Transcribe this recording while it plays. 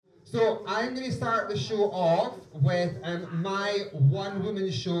So I'm going to start the show off with my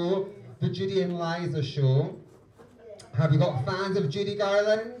one-woman show, the Judy and Liza show. Have you got fans of Judy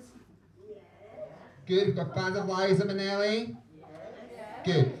Garland? Good. We've got fans of Liza Minnelli?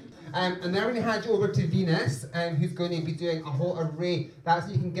 Good. And then we're going to hand you over to Venus, who's going to be doing a whole array. That's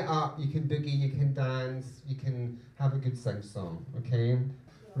so you can get up, you can boogie, you can dance, you can have a good sing song, okay?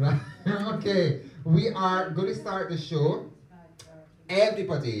 Right. Okay, we are going to start the show.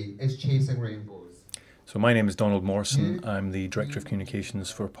 Everybody is chasing rainbows. So my name is Donald Morrison. I'm the Director of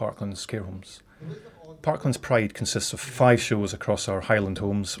Communications for Parklands Care Homes. Parklands Pride consists of 5 shows across our Highland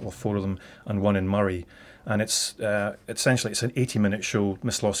homes, or 4 of them, and 1 in Murray. And it's essentially it's an 80-minute show.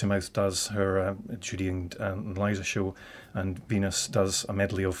 Miss Lossiemouth does her Judy and Liza show, and Venus does a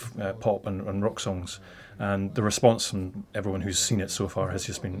medley of pop and rock songs. And the response from everyone who's seen it so far has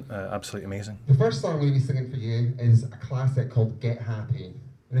just been absolutely amazing. The first song we'll be singing for you is a classic called Get Happy.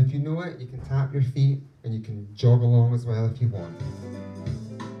 And if you know it, you can tap your feet and you can jog along as well if you want.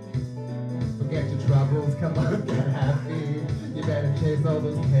 Forget your troubles, come on, get happy. You better chase all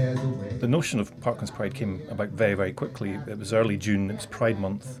those cares away. The notion of Parklands Pride came about very, very quickly. It was early June, it's Pride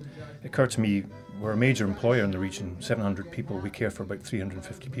Month. It occurred to me, we're a major employer in the region, 700 people, we care for about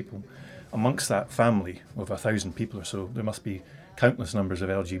 350 people. Amongst that family of 1,000 people or so, there must be countless numbers of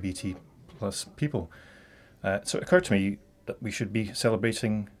LGBT plus people. So it occurred to me that we should be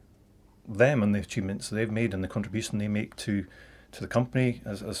celebrating them and the achievements they've made and the contribution they make to the company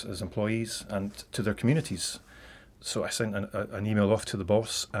as employees and to their communities. So I sent an email off to the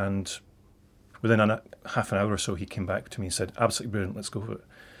boss, and within half an hour or so he came back to me and said, absolutely brilliant, let's go for it.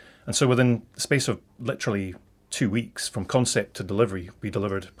 And so within the space of literally 2 weeks, from concept to delivery, we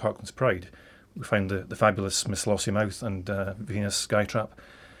delivered Parklands Pride. We found the fabulous Miss Lossiemouth and Venus Skytrap,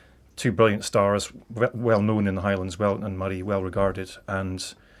 2 brilliant stars, well known in the Highlands, and Murray, well regarded,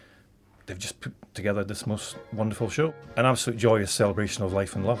 and they've just put together this most wonderful show. An absolute joyous celebration of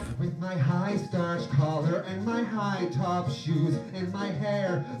life and love. With my high starched collar and my high top shoes and my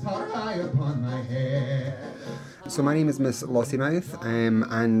hair piled high upon my head. So my name is Miss Lossiemouth,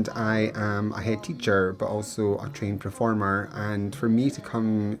 and I am a head teacher but also a trained performer, and for me to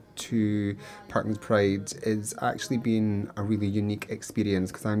come to Parklands Pride is actually been a really unique experience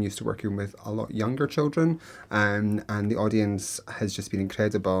because I'm used to working with a lot younger children, and the audience has just been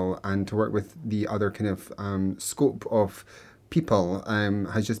incredible, and to work with the other kind of scope of people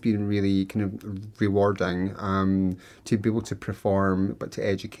has just been really kind of rewarding, to be able to perform but to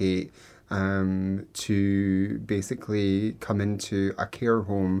educate, to basically come into a care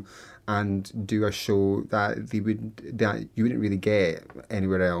home and do a show that you wouldn't really get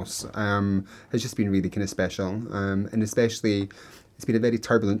anywhere else, has just been really kind of special, and especially it's been a very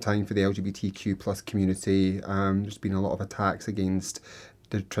turbulent time for the LGBTQ plus community. There's been a lot of attacks against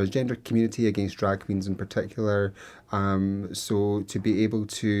the transgender community, against drag queens in particular. So to be able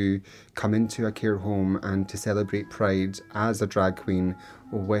to come into a care home and to celebrate Pride as a drag queen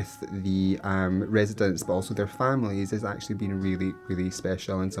with the residents but also their families has actually been really, really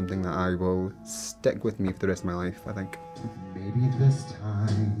special, and something that I will stick with me for the rest of my life, I think. Maybe this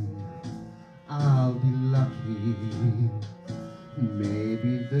time I'll be lucky.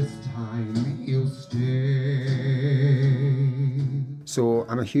 Maybe this time you'll stay. So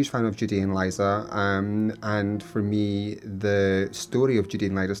I'm a huge fan of Judy and Liza, and for me the story of Judy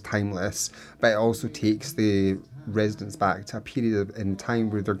and Liza is timeless, but it also takes the residents back to a period in time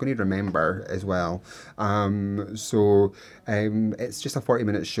where they're going to remember as well. So it's just a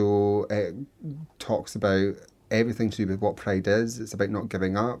 40-minute show. It talks about everything to do with what Pride is. It's about not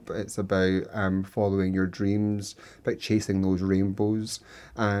giving up. It's about following your dreams, about chasing those rainbows.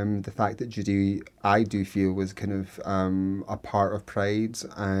 The fact that Judy, I do feel, was kind of a part of Pride,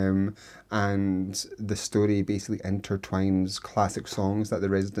 and the story basically intertwines classic songs that the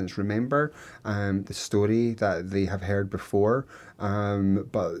residents remember, the story that they have heard before,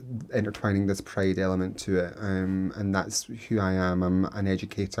 but intertwining this Pride element to it. And that's who I am. I'm an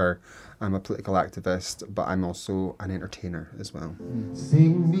educator. I'm a political activist, but I'm also an entertainer as well.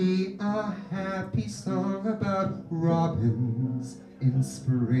 Sing me a happy song about robins in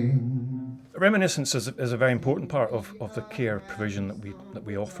spring. Reminiscence is a very important part of the care provision that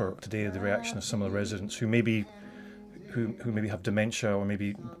we offer today. The reaction of some of the residents who maybe have dementia or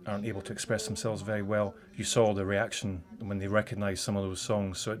maybe aren't able to express themselves very well. You saw the reaction when they recognised some of those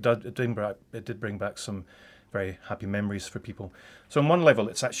songs. So it did bring back some very happy memories for people. So on one level,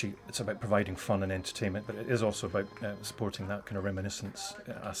 it's about providing fun and entertainment, but it is also about supporting that kind of reminiscence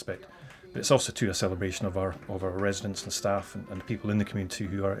aspect. But it's also too a celebration of our residents and staff and people in the community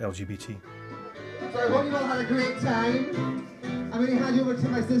who are LGBT. So I hope you all had a great time. I'm going to hand you over to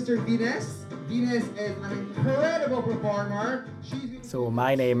my sister Venus. Venus is an incredible performer. So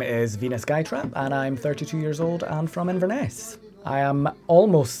my name is Venus Guytrap and I'm 32 years old and from Inverness. I am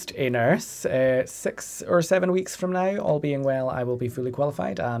almost a nurse. 6 or 7 weeks from now, all being well, I will be fully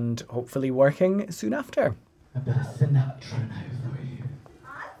qualified and hopefully working soon after. A bit of Sinatra now for you.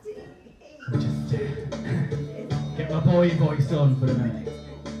 Just get my boy voice on for a minute.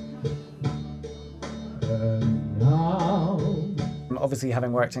 Now. Obviously,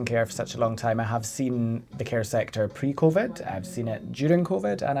 having worked in care for such a long time, I have seen the care sector pre-COVID, I've seen it during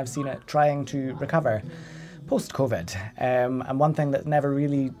COVID, and I've seen it trying to recover post-COVID. And one thing that never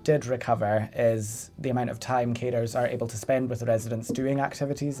really did recover is the amount of time carers are able to spend with the residents doing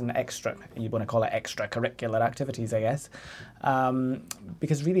activities and you want to call it extracurricular activities, I guess.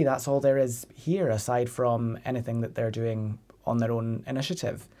 Because really that's all there is here aside from anything that they're doing on their own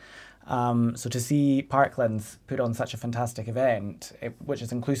initiative. So to see Parklands put on such a fantastic event, which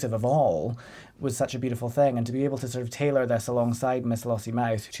is inclusive of all, was such a beautiful thing. And to be able to sort of tailor this alongside Miss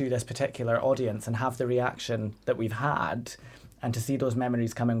Lossiemouth to this particular audience and have the reaction that we've had, and to see those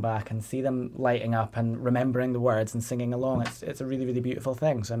memories coming back and see them lighting up and remembering the words and singing along, it's a really, really beautiful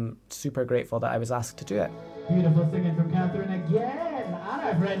thing. So I'm super grateful that I was asked to do it. Beautiful singing from Catherine again, and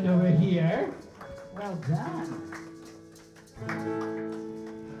our friend over here. Well done.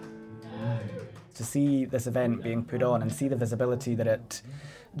 To see this event being put on and see the visibility that it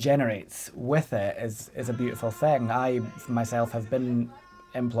generates with it is a beautiful thing. I, myself, have been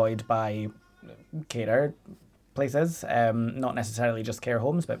employed by carer places, not necessarily just care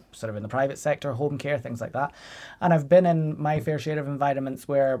homes, but sort of in the private sector, home care, things like that. And I've been in my fair share of environments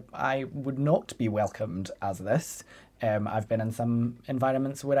where I would not be welcomed as this. I've been in some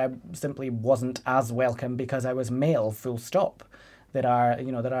environments where I simply wasn't as welcome because I was male, full stop. There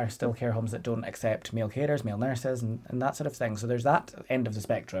are still care homes that don't accept male carers, male nurses, and that sort of thing. So there's that end of the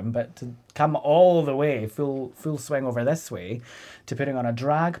spectrum. But to come all the way, full swing over this way, to putting on a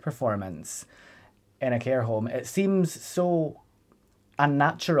drag performance in a care home, it seems so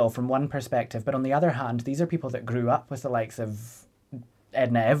unnatural from one perspective. But on the other hand, these are people that grew up with the likes of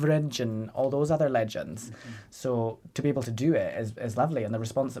Edna Everage and all those other legends. Mm-hmm. So to be able to do it is lovely. And the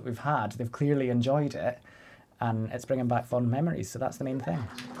response that we've had, they've clearly enjoyed it. And it's bringing back fond memories, so that's the main thing.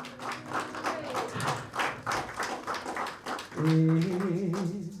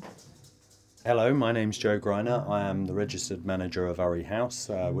 Hello, my name's Joe Greiner. I am the registered manager of Urry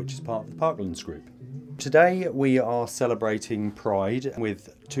House, which is part of the Parklands Group. Today we are celebrating Pride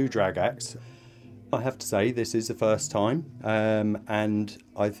with 2 drag acts. I have to say this is the first time, and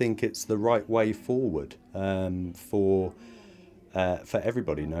I think it's the right way forward for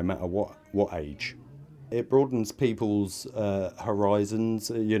everybody, no matter what age. It broadens people's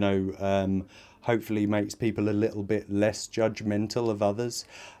horizons, hopefully makes people a little bit less judgmental of others.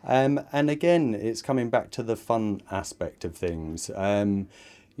 And again, it's coming back to the fun aspect of things.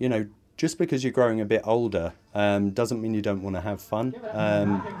 Just because you're growing a bit older doesn't mean you don't want to have fun.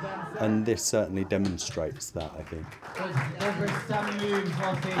 And this certainly demonstrates that, I think.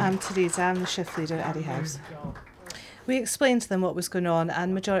 I'm Teresa, I'm the shift leader at Urry House. We explained to them what was going on,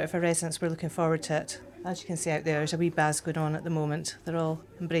 and the majority of our residents were looking forward to it. As you can see out there, there's a wee buzz going on at the moment. They're all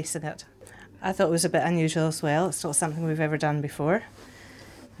embracing it. I thought it was a bit unusual as well. It's not something we've ever done before.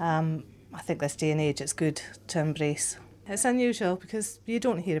 I think this day and age it's good to embrace. It's unusual because you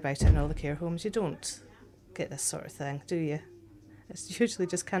don't hear about it in all the care homes. You don't get this sort of thing, do you? It's usually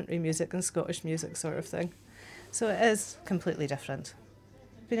just country music and Scottish music sort of thing. So it is completely different.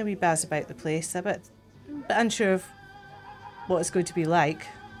 Been a wee buzz about the place, a bit unsure of what it's going to be like.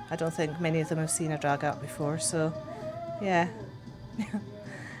 I don't think many of them have seen a drag act before, so yeah,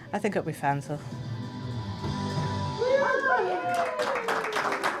 I think it'll be fun though.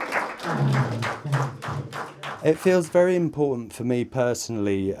 It feels very important for me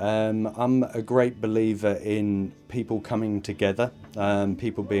personally. I'm a great believer in people coming together,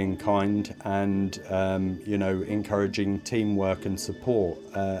 people being kind and, encouraging teamwork and support.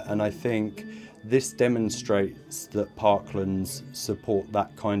 And I think this demonstrates that Parklands support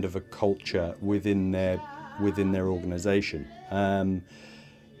that kind of a culture within their organisation.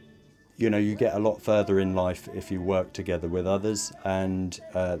 You get a lot further in life if you work together with others, and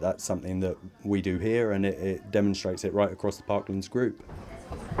that's something that we do here, and it demonstrates it right across the Parklands Group.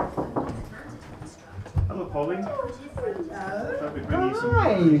 Hello, Pauline. Hi.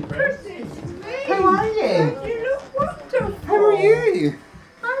 How are you? You look wonderful. How are you?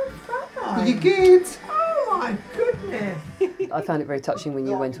 I'm fine. Are you good? Oh my goodness. I found it very touching when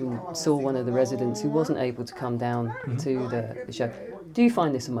you went and saw one of the residents who wasn't able to come down to the show. Do you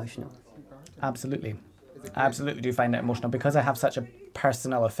find this emotional? Absolutely. I absolutely do find it emotional because I have such a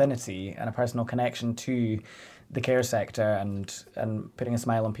personal affinity and a personal connection to the care sector and putting a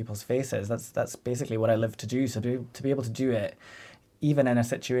smile on people's faces. That's basically what I live to do. So to be able to do it, even in a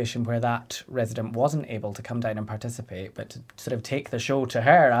situation where that resident wasn't able to come down and participate, but to sort of take the show to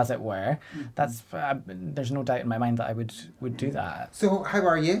her, as it were, that's there's no doubt in my mind that I would do that. So, how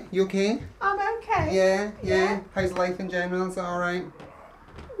are you? You okay? I'm okay. Yeah. How's life in general? Is that all right?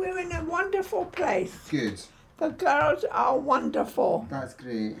 We're in a wonderful place. Good. The girls are wonderful. That's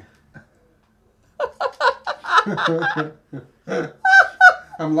great.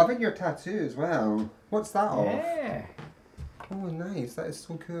 I'm loving your tattoo as well. What's that of? Yeah. Oh, nice. That is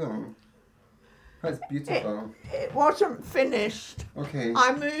so cool. That's beautiful. It wasn't finished. Okay.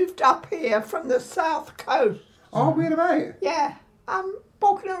 I moved up here from the south coast. Oh, where about? Yeah,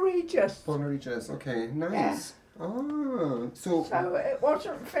 Bognor Regis. Bognor Regis. Okay, nice. Yeah. Oh, so it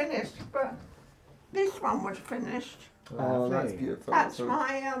wasn't finished, but this one was finished. oh, that's beautiful. That's So-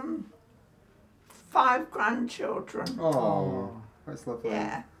 my 5 grandchildren. Oh, that's lovely.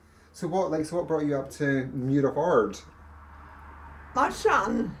 Yeah. So what brought you up to Muir of Ord? My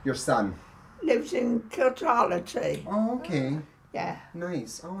son Your son. lives in Kiltarlity. Oh, okay. Yeah.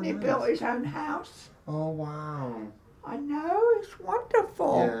 Nice. Oh, He nice. built his own house. Oh, wow. I know, it's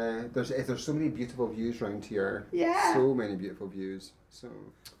wonderful. Yeah, there's so many beautiful views around here. Yeah. So many beautiful views. So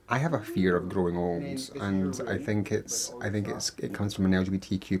I have a fear of growing old, and I think it comes from an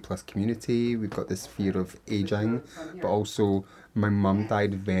LGBTQ plus community. We've got this fear of aging, but also my mum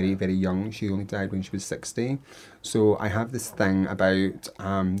died very, very young. She only died when she was 60. So I have this thing about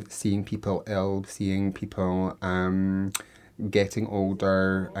seeing people ill, seeing people getting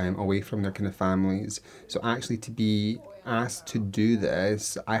older, away from their kind of families. So actually to be asked to do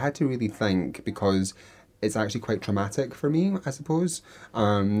this, I had to really think, because it's actually quite traumatic for me, I suppose.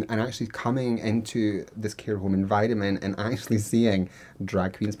 And actually coming into this care home environment and actually seeing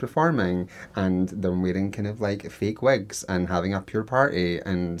drag queens performing and them wearing kind of like fake wigs and having a pure party,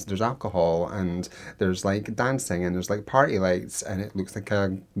 and there's alcohol and there's like dancing and there's like party lights and it looks like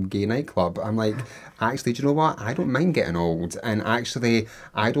a gay nightclub. I'm like, actually, do you know what? I don't mind getting old. And actually,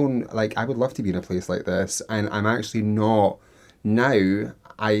 I would love to be in a place like this. And I'm actually not now.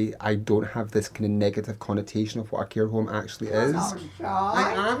 I don't have this kind of negative connotation of what a care home actually is. I'm shy.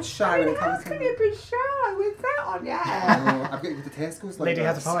 I am shy when it How comes to... can you be shy with that on your Oh, head? I've got to go to Tesco's like Lady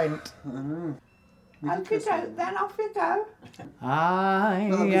this. has a point. I know. Okay, then off you go. I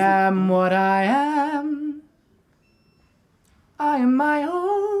am what I am. I am my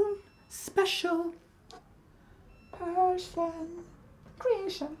own special Person.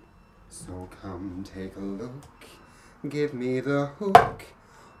 creation. So come take a look, give me the hook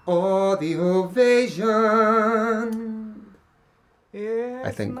or the ovation.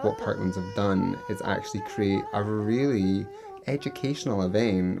 I think what Parklands have done is actually create a really educational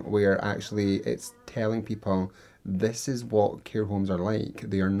event where actually it's telling people this is what care homes are like.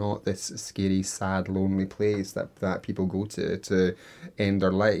 They are not this scary, sad, lonely place that people go to end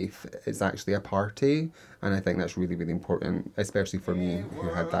their life. It's actually a party, and I think that's really, really important, especially for me who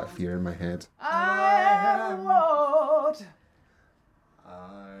had that fear in my head. I am what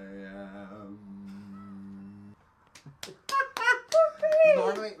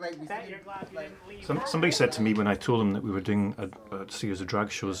Normally, like Somebody said to me when I told them that we were doing a series of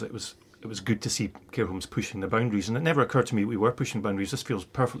drag shows, it was good to see care homes pushing the boundaries, and it never occurred to me we were pushing boundaries. This feels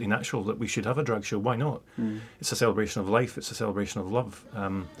perfectly natural that we should have a drag show. Why not? It's a celebration of life. It's a celebration of love,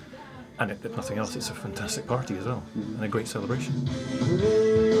 and if nothing else, it's a fantastic party as well, and a great celebration.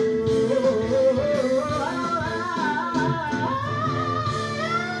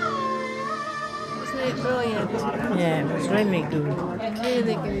 Brilliant. Yeah, it was really good.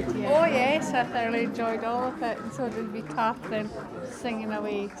 Really good, yeah. Oh yes, I thoroughly enjoyed all of it, and so did we Catherine singing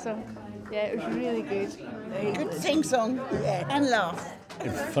away, so yeah, it was really good. Good sing song, yeah, and laugh.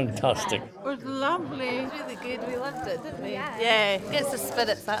 It's fantastic. It was lovely. It was really good, we loved it, didn't we? Yeah, gets the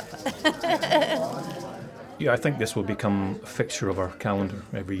spirits up. Yeah, I think this will become a fixture of our calendar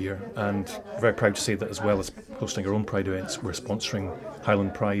every year, and very proud to say that as well as hosting our own Pride events, we're sponsoring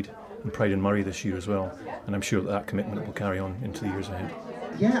Highland Pride and Pride in Murray this year as well, and I'm sure that commitment will carry on into the years ahead.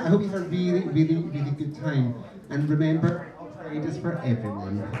 Yeah, I hope you had a really, really, really good time. And remember, Pride is for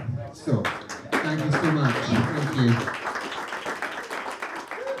everyone. So, thank you so much. Thank you.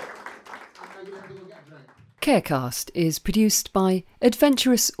 Carecast is produced by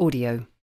Adventurous Audio.